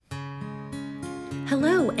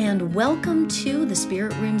Hello, and welcome to the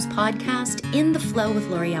Spirit Rooms podcast, In the Flow with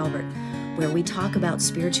Lori Albert, where we talk about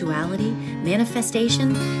spirituality,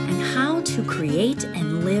 manifestation, and how to create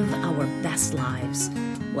and live our best lives.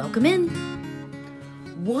 Welcome in.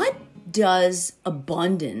 What does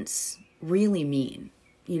abundance really mean?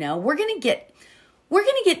 You know, we're going to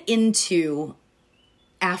get into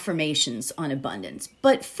affirmations on abundance.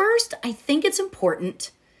 But first, I think it's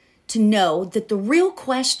important to know that the real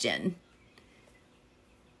question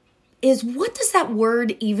is, what does that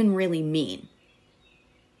word even really mean?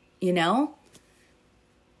 You know?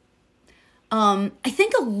 I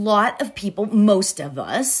think a lot of people, most of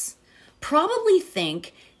us, probably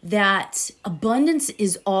think that abundance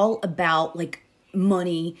is all about like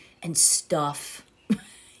money and stuff,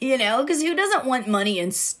 you know, because who doesn't want money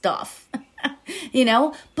and stuff, you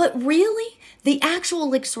know? But really, the actual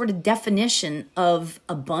like sort of definition of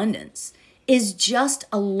abundance is just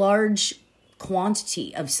a large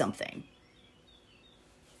quantity of something.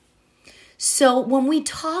 So when we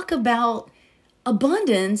talk about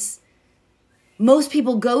abundance, most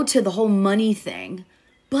people go to the whole money thing,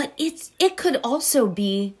 but it could also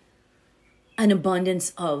be an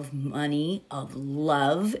abundance of money, of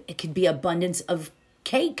love. It could be abundance of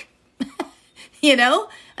cake, you know?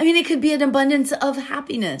 I mean, it could be an abundance of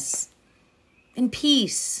happiness and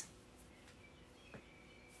peace.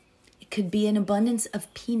 It could be an abundance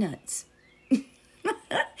of peanuts.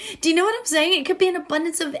 Do you know what I'm saying? It could be an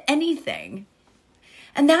abundance of anything.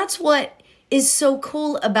 And that's what is so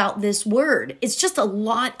cool about this word. It's just a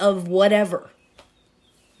lot of whatever,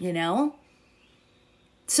 you know?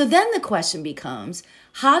 So then the question becomes,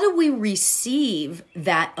 how do we receive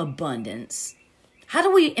that abundance? How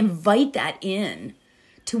do we invite that in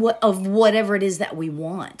to whatever it is that we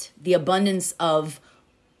want? The abundance of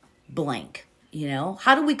blank, you know?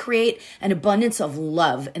 How do we create an abundance of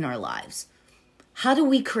love in our lives? How do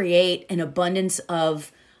we create an abundance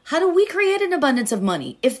of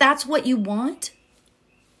money? If that's what you want,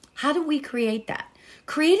 how do we create that?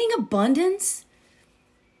 Creating abundance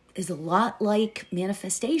is a lot like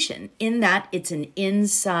manifestation in that it's an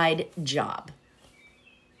inside job.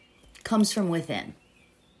 It comes from within.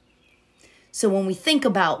 So when we think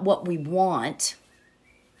about what we want,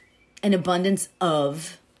 an abundance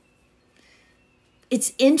of,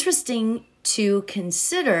 it's interesting to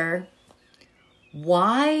consider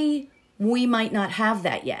why we might not have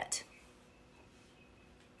that yet.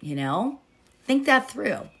 You know, think that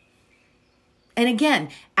through. And again,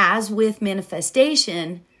 as with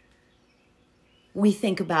manifestation, we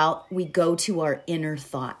go to our inner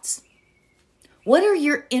thoughts. What are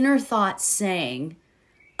your inner thoughts saying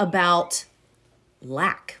about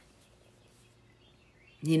lack?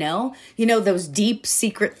 You know, those deep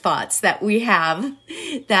secret thoughts that we have,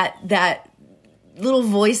 that little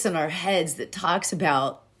voice in our heads that talks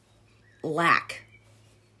about lack,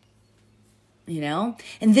 you know?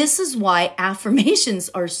 And this is why affirmations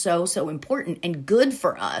are so important and good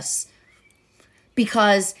for us,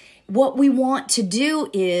 because what we want to do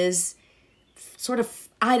is sort of,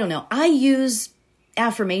 I use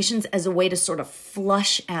affirmations as a way to sort of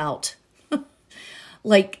flush out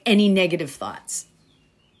like any negative thoughts.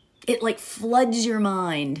 It like floods your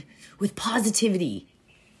mind with positivity.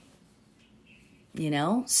 You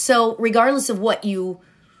know, so regardless of what you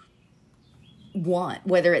want,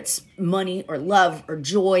 whether it's money or love or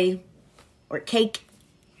joy or cake,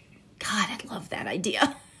 God, I love that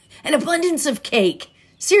idea. An abundance of cake.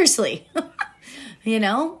 Seriously, you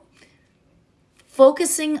know,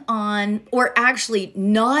 focusing on, or actually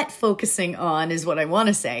not focusing on is what I want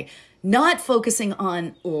to say. Not focusing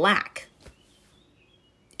on lack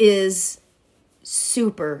is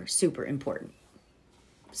super important.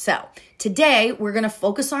 So today we're going to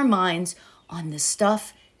focus our minds on the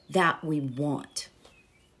stuff that we want,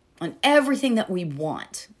 on everything that we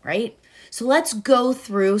want, right? So let's go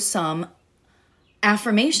through some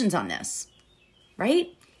affirmations on this,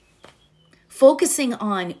 right? Focusing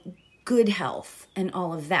on good health and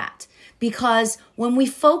all of that. Because when we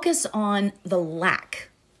focus on the lack,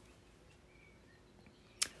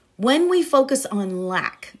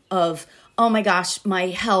 of, oh my gosh, my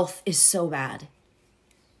health is so bad,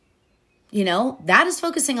 you know, that is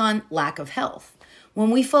focusing on lack of health.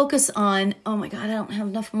 When we focus on, oh my God, I don't have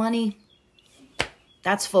enough money,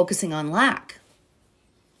 that's focusing on lack.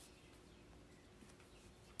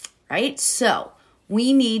 Right? So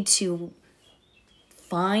we need to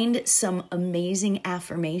find some amazing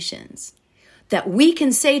affirmations that we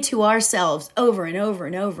can say to ourselves over and over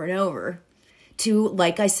and over and over to,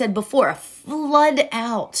 like I said before, flood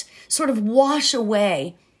out, sort of wash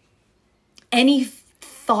away any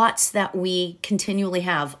thoughts that we continually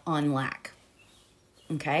have on lack.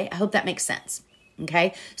 Okay. I hope that makes sense.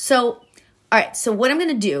 Okay. So, all right. So what I'm going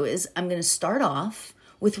to do is I'm going to start off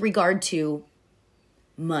with regard to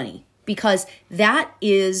money, because that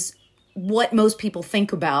is what most people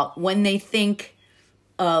think about when they think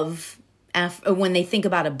of when they think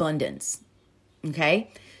about abundance.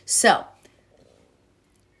 Okay? So,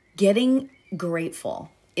 getting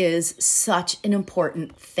grateful is such an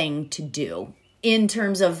important thing to do in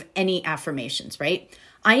terms of any affirmations, right?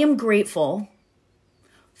 I am grateful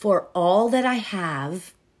for all that I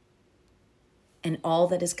have and all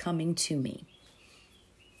that is coming to me.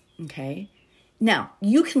 Okay? Now,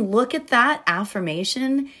 you can look at that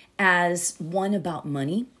affirmation as one about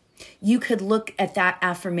money. You could look at that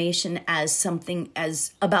affirmation as something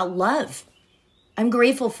as about love. I'm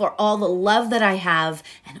grateful for all the love that I have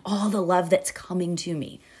and all the love that's coming to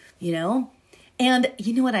me, you know? And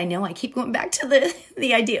you know what I know? I keep going back to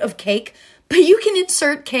the idea of cake, but you can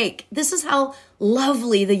insert cake. This is how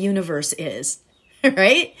lovely the universe is,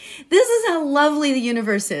 right? This is how lovely the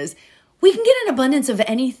universe is. We can get an abundance of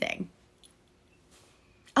anything.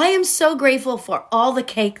 I am so grateful for all the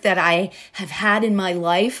cake that I have had in my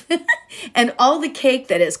life and all the cake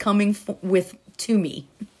that is coming to me.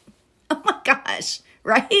 Oh my gosh,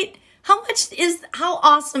 right? How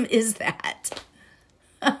awesome is that?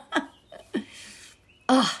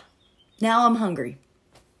 Now I'm hungry.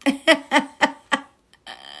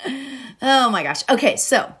 Oh my gosh. Okay,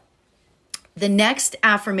 so the next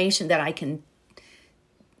affirmation that I can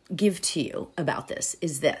give to you about this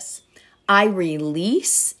is this. I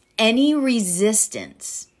release any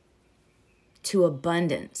resistance to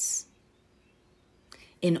abundance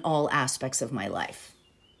in all aspects of my life.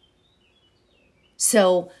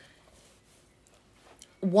 So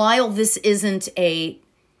while this isn't a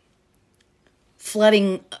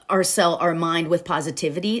flooding our mind with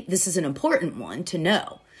positivity, this is an important one to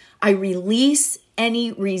know. I release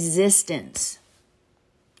any resistance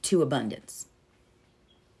to abundance.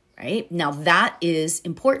 Right? Now that is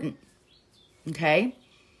important. Okay?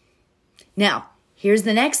 Now, here's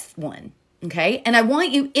the next one. Okay? And I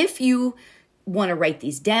want you, if you want to write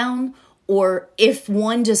these down, or if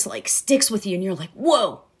one just like sticks with you and you're like,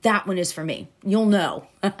 whoa, that one is for me. You'll know,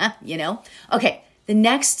 you know? Okay, the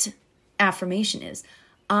next affirmation is,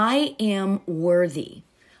 I am worthy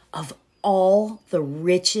of all the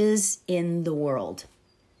riches in the world.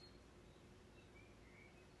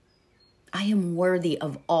 I am worthy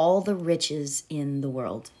of all the riches in the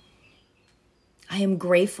world. I am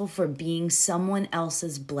grateful for being someone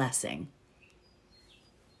else's blessing.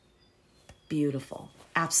 Beautiful.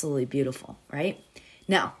 Absolutely beautiful, right?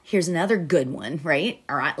 Now, here's another good one, right?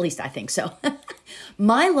 Or at least I think so.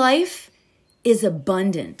 My life is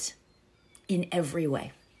abundant in every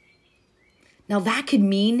way. Now, that could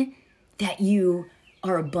mean that you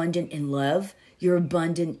are abundant in love, you're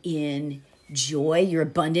abundant in joy, you're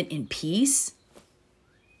abundant in peace,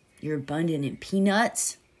 you're abundant in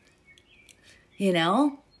peanuts, you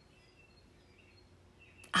know?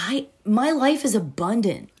 My life is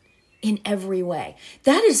abundant in every way.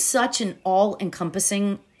 That is such an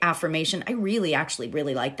all-encompassing affirmation. I actually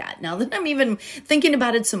really like that. Now that I'm even thinking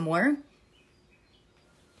about it some more,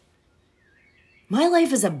 my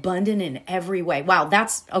life is abundant in every way. Wow,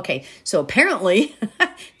 that's okay. So apparently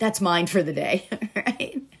that's mine for the day,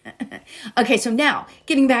 right? Okay, so now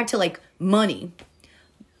getting back to like money,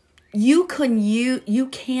 you can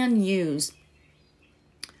use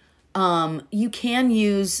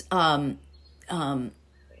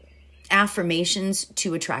affirmations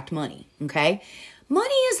to attract money. Okay, money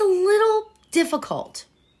is a little difficult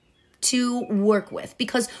to work with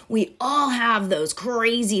because we all have those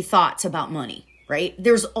crazy thoughts about money, right?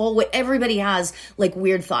 Everybody has like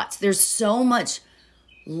weird thoughts. There's so much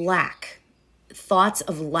thoughts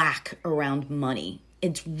of lack around money.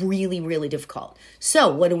 It's really, really difficult.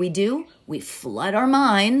 So what do? We flood our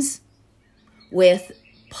minds with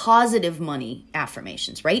positive money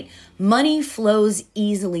affirmations, right? Money flows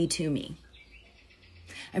easily to me.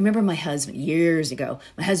 I remember my husband years ago,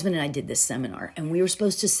 my husband and I did this seminar and we were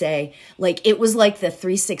supposed to say, like, it was like the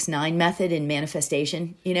 3-6-9 method in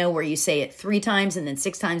manifestation, you know, where you say it 3 times and then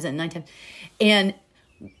 6 times and 9 times. And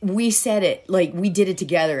we said it, like we did it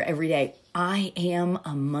together every day. I am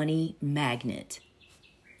a money magnet.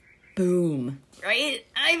 Boom, right?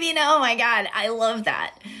 I mean, oh my God, I love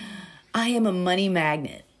that. I am a money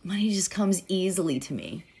magnet. Money just comes easily to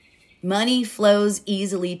me. Money flows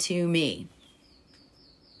easily to me.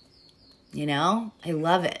 You know, I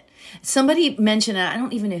love it. Somebody mentioned, I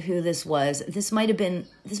don't even know who this was. This might have been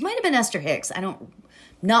Esther Hicks.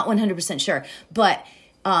 Not 100% sure. But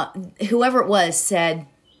whoever it was said,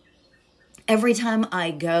 every time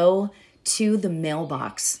I go to the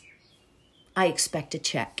mailbox, I expect a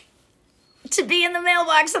check to be in the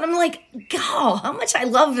mailbox. And I'm like, God, how much I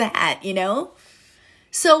love that, you know?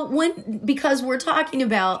 So because we're talking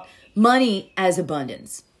about money as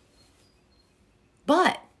abundance,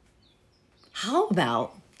 but how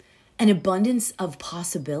about an abundance of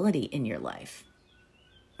possibility in your life?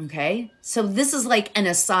 Okay. So this is like an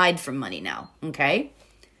aside from money now. Okay.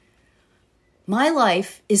 My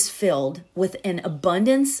life is filled with an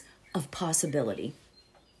abundance of possibility.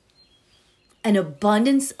 An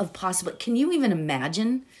abundance of possibility. Can you even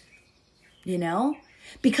imagine? You know?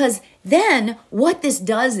 Because then what this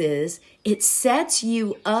does is it sets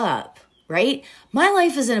you up, right? My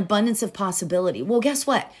life is an abundance of possibility. Well, guess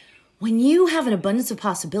what? When you have an abundance of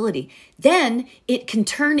possibility, then it can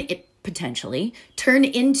potentially turn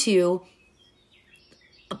into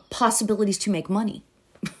possibilities to make money,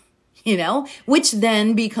 you know, which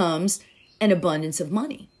then becomes an abundance of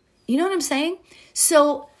money. You know what I'm saying?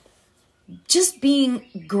 So just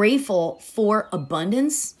being grateful for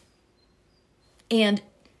abundance, and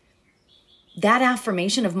that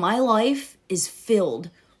affirmation of my life is filled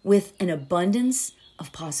with an abundance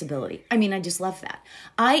of possibility. I mean, I just love that.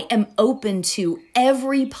 I am open to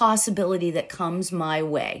every possibility that comes my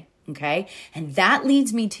way. Okay. And that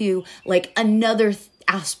leads me to like another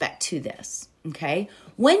aspect to this. Okay.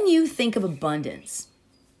 When you think of abundance,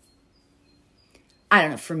 I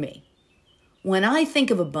don't know, for me, when I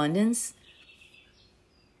think of abundance,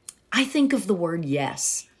 I think of the word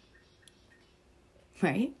yes.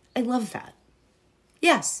 Right? I love that.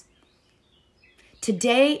 Yes.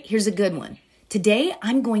 Today, here's a good one. Today,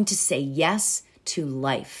 I'm going to say yes to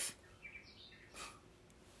life.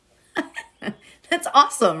 That's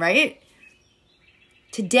awesome, right?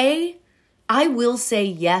 Today, I will say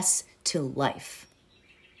yes to life.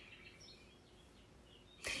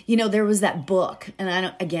 You know, there was that book,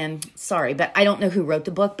 and sorry, but I don't know who wrote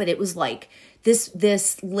the book, but it was like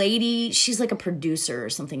this lady, she's like a producer or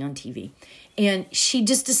something on TV. And she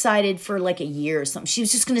just decided for like a year or something, she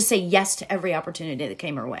was just going to say yes to every opportunity that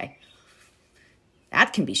came her way.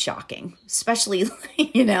 That can be shocking, especially,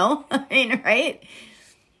 you know, I mean, right?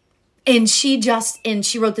 And she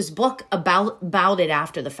wrote this book about it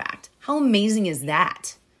after the fact. How amazing is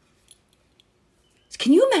that?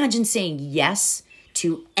 Can you imagine saying yes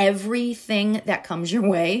to everything that comes your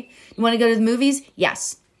way? You want to go to the movies?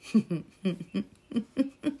 Yes. Do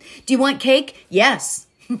you want cake? Yes.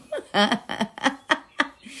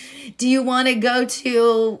 Do you want to go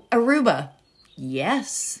to Aruba?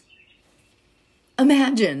 Yes.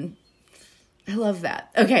 Imagine. I love that.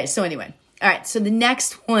 Okay, so anyway. All right, so the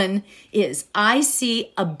next one is I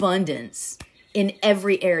see abundance in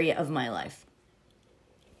every area of my life.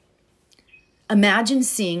 Imagine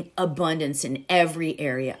seeing abundance in every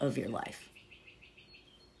area of your life.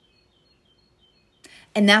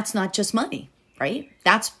 And that's not just money, right?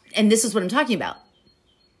 And this is what I'm talking about.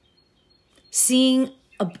 Seeing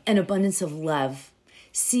an abundance of love,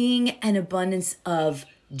 seeing an abundance of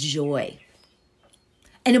joy,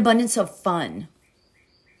 an abundance of fun,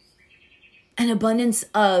 an abundance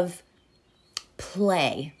of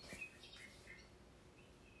play.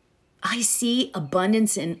 I see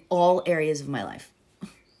abundance in all areas of my life.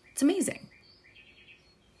 It's amazing.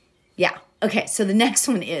 Yeah. Okay. So the next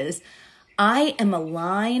one is I am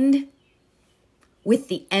aligned with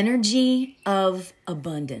the energy of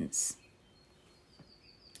abundance.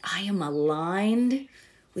 I am aligned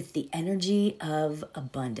with the energy of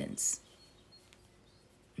abundance.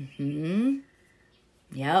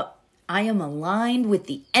 Yep. I am aligned with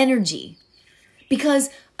the energy because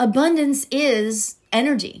abundance is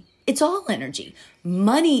energy. It's all energy.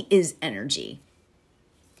 Money is energy.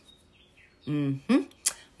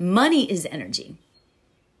 Money is energy.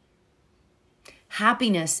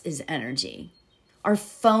 Happiness is energy. Our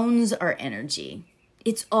phones are energy.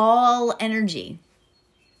 It's all energy.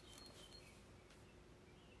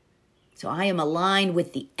 So I am aligned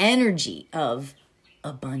with the energy of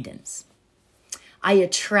abundance. I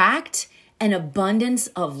attract an abundance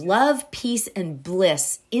of love, peace, and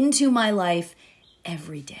bliss into my life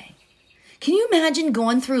every day. Can you imagine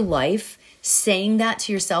going through life saying that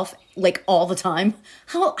to yourself like all the time?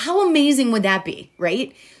 How amazing would that be,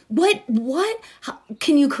 right? What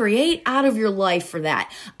can you create out of your life for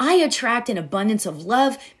that? I attract an abundance of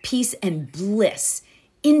love, peace, and bliss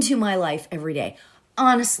into my life every day.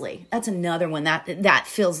 Honestly, that's another one that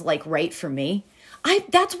feels like right for me.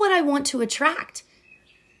 That's what I want to attract.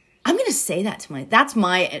 I'm going to say that to that's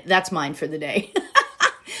mine for the day.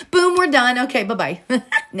 Boom, we're done. Okay, bye-bye.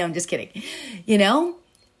 No, I'm just kidding. You know,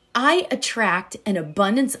 I attract an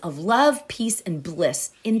abundance of love, peace, and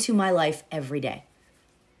bliss into my life every day.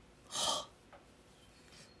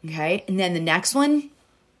 Okay. And then the next one,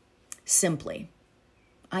 simply,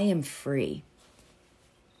 I am free.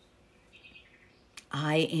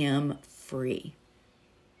 I am free.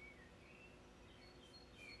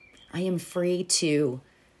 I am free to,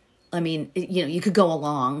 you could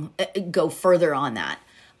go further on that.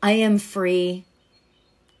 I am free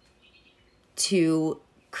to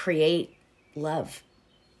create love.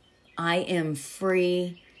 I am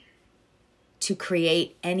free to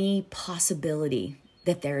create any possibility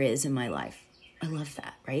that there is in my life. I love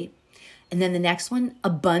that, right? And then the next one,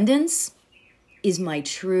 abundance is my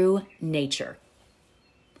true nature.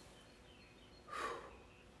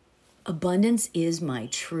 Abundance is my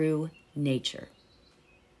true nature.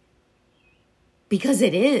 Because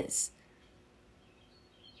it is.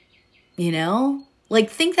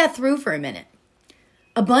 Think that through for a minute.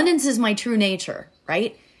 Abundance is my true nature,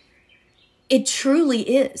 right? It truly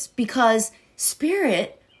is, because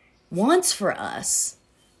Spirit wants for us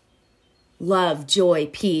love, joy,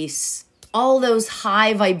 peace, all those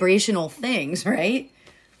high vibrational things, right?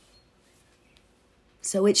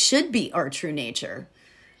 So it should be our true nature.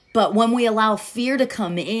 But when we allow fear to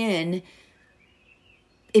come in,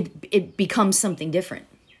 it becomes something different.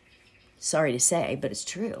 Sorry to say, but it's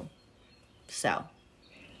true. So,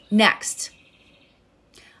 next,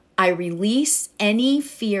 I release any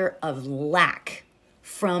fear of lack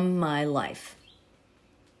from my life.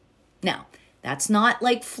 Now, that's not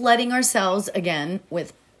like flooding ourselves again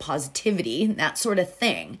with positivity, that sort of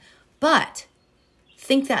thing. But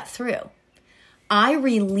think that through. I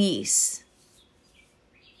release,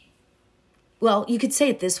 well, you could say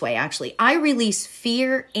it this way, actually. I release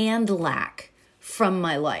fear and lack from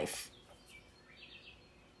my life.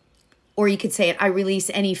 Or you could say it, I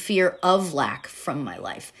release any fear of lack from my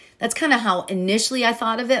life. That's kind of how initially I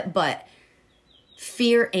thought of it, but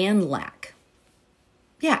fear and lack.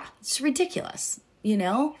 Yeah, it's ridiculous,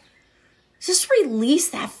 Just release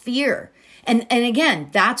that fear. And again,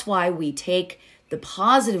 that's why we take the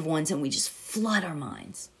positive ones and we just flood our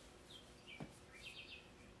minds.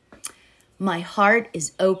 My heart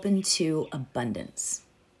is open to abundance.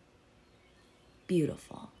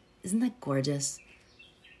 Beautiful. Isn't that gorgeous?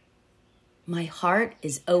 My heart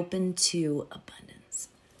is open to abundance.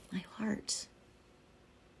 My heart.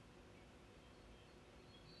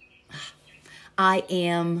 I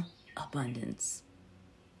am abundance.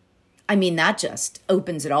 That just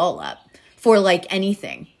opens it all up for like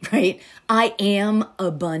anything, right? I am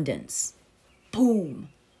abundance. Boom.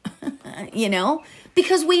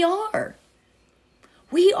 Because we are.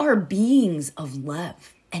 We are beings of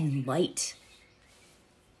love and light.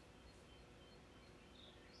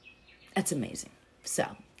 That's amazing. So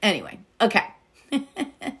anyway, okay.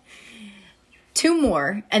 2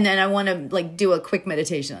 more, and then I want to do a quick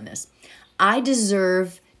meditation on this. I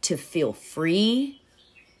deserve to feel free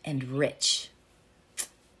and rich.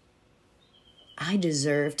 I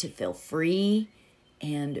deserve to feel free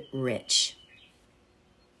and rich.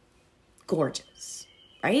 Gorgeous,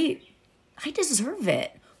 right? I deserve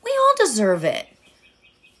it. We all deserve it.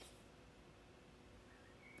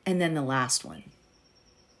 And then the last one.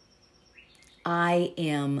 I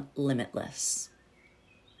am limitless.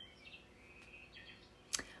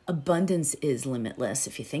 Abundance is limitless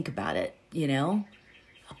if you think about it,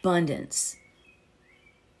 Abundance,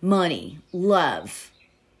 money, love,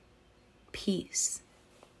 peace.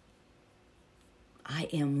 I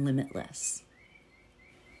am limitless.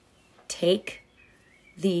 Take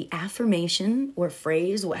the affirmation or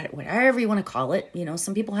phrase, whatever you want to call it.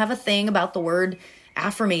 Some people have a thing about the word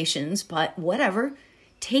affirmations, but whatever.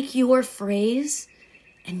 Take your phrase,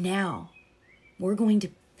 and now we're going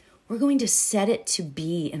to set it to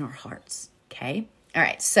be in our hearts, okay? All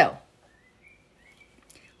right, so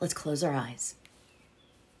let's close our eyes.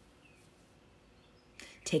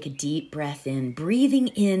 Take a deep breath in, breathing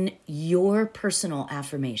in your personal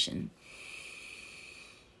affirmation.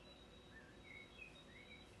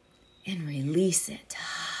 And release it.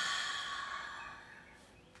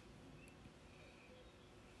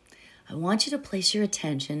 I want you to place your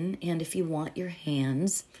attention, and if you want, your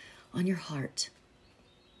hands on your heart.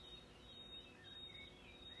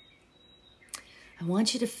 I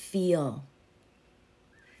want you to feel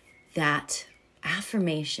that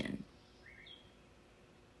affirmation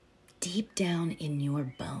deep down in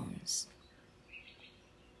your bones.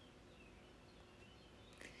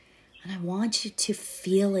 And I want you to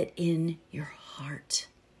feel it in your heart.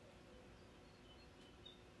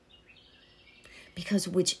 Because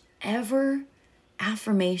whichever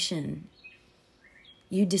affirmation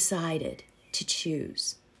you decided to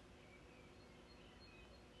choose,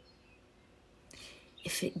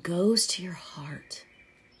 if it goes to your heart,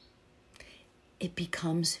 it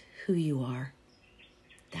becomes who you are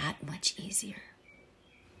that much easier.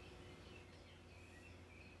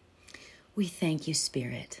 We thank you,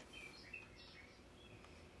 Spirit,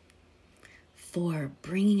 for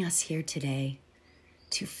bringing us here today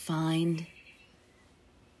to find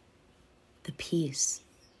the peace,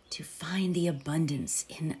 to find the abundance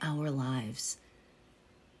in our lives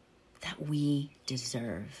that we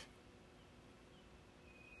deserve.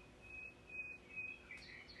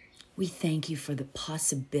 We thank you for the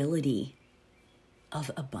possibility of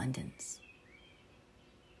abundance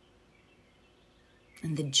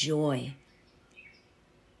and the joy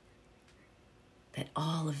that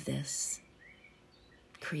all of this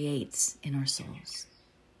creates in our souls.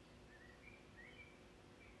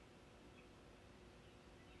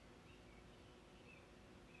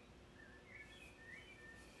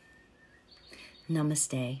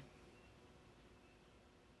 Namaste.